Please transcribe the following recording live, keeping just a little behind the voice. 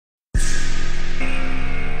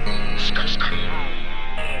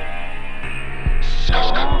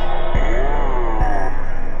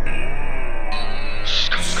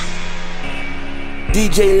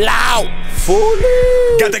DJ Loud. Fully.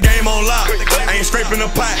 Got the game on lock. I ain't scraping the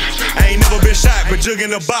pot. I ain't never been shot, but jug in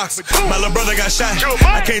the box. My little brother got shot.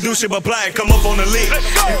 I can't do shit but play. Come up on the lick.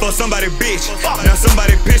 And for somebody, bitch. Now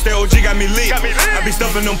somebody pissed. That OG got me lit. I be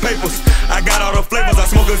stuffing them papers. I got all the flavors. I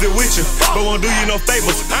smoke it with you, but won't do you no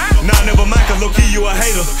favors. Nah, never mind, cause low key you a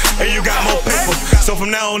hater. And you got more paper. So from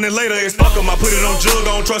now on and later, it's fuck 'em. I put it on jug.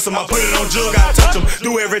 I don't trust 'em. I put it on jug. I touch 'em.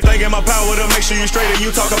 Do everything in my power to make sure you straight. And you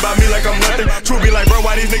talk about me like I'm nothing. True be like, bro,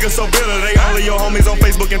 why these niggas so bitter? They only your homies on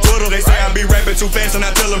Facebook and Twitter. They say I be rapping too fast and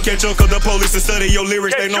I tell them catch up, cause the police to study your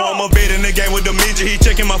lyrics. They know I'm a vet in the game with the midget. He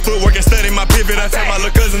checking my footwork and studying my pivot. I tell my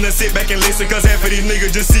little cousin to sit back and listen, cause half of these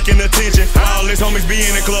niggas just seeking attention. All his homies be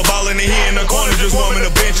in the club ballin' and he in the corner just warming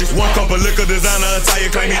the benches. One cup of liquor, designer attire,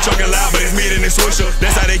 claim he choking loud, but it's mid in his swisher.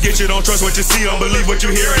 That's how they get you, don't trust what you see, don't believe what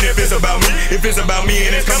you hearing. If it's about me, if it's about me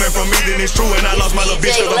and it's coming from me, then it's true. And I lost my little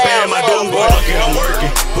bitch cause I'm paying my dues. Boy, fuck it, I'm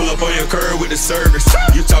working. Pull up on your curb with the service.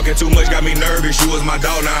 You talking too much, got me nervous. You was my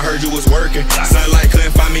dog, now I heard you was working. Sunlight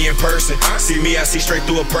couldn't find me in person. See me, I see straight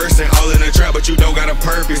through a person. All in the trap, but you don't got a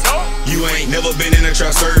purpose. You ain't never been in a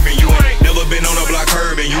trap serving. You ain't never been on a block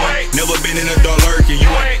curbing. You ain't never been in a door lurking.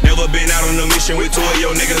 You ain't never been out on a mission with two of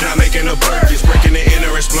your niggas not making a purchase. Breaking the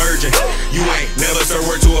inner and splurging. You ain't never served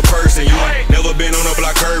word to a person. You ain't never been on a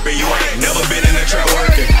block curbing. You ain't never been in a trap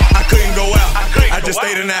working. I couldn't go out, I just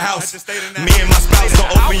stayed in the house. Me and my spouse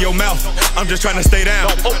don't open your mouth. I'm just trying to stay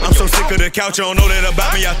down. I'm so sick of the couch, you don't know that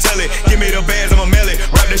about me, I tell it. Give me the bags, I'ma mail it.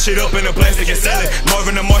 Wrap this shit up in the plastic and sell it.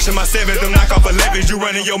 Marvin the Martian, my 7th, them knock off 11s. You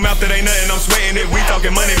running your mouth, that ain't nothing, I'm sweating it. We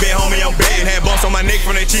talking money, bet homie, I'm betting. Had bumps on my neck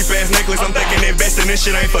from that cheap ass necklace. I'm thinking investing, this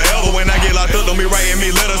shit ain't forever. When I get locked up, don't be writing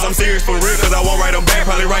me letters. I'm serious for real, cause I won't write them back.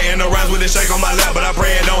 Probably writing the rhymes with the shake on my lap, but I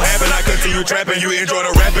pray it don't happen. I continue trapping, you enjoy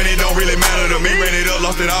the rapping, it don't really matter to me. Ran it up,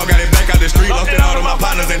 lost it all, got it back out the street. Lost it all to my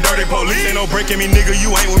partners and dirty police. Ain't no breaking me, nigga, you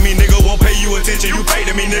ain't with me, nigga. Won't pay you attention, you pay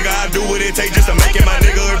to me, nigga. I do what it take just to make it, my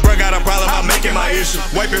nigga. If bruh got a problem, I'm making my issue.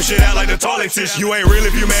 Wipe your shit out like the toilet tissue. You ain't real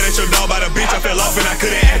if you mad at your dog by the bitch. I fell off and I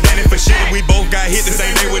couldn't ask Danny for shit. We both got hit the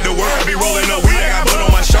same day with the work. I be rolling up weed, I got blood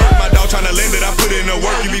on my shirt. My dog tryna lend it, I put it in the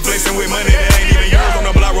work. You be flexing with money that ain't even yours. On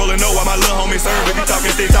the block rolling up while my little homie serve. If you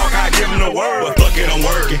talking stick talk, I give him the word. But fuck it, I'm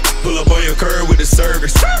working. Pull up on your curb with the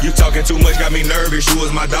service. You talking too much, got me nervous. You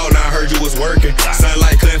was my dog, now I heard you was working.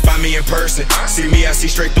 Sunlight couldn't find me in person. See me, I see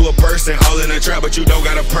straight through a person. All in the trap, but you don't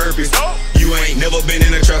got a purpose. You ain't never been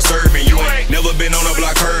in a trap serving. You ain't never been on a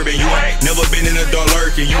block curbing. You ain't never been in a door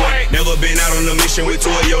lurking. You ain't never been out on a mission with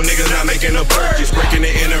two of your niggas not making a purchase. Breaking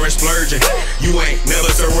the inner and splurging. You ain't never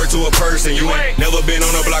served word to a person. You ain't never been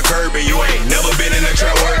on a block curbing. You ain't never been in a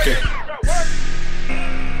trap working.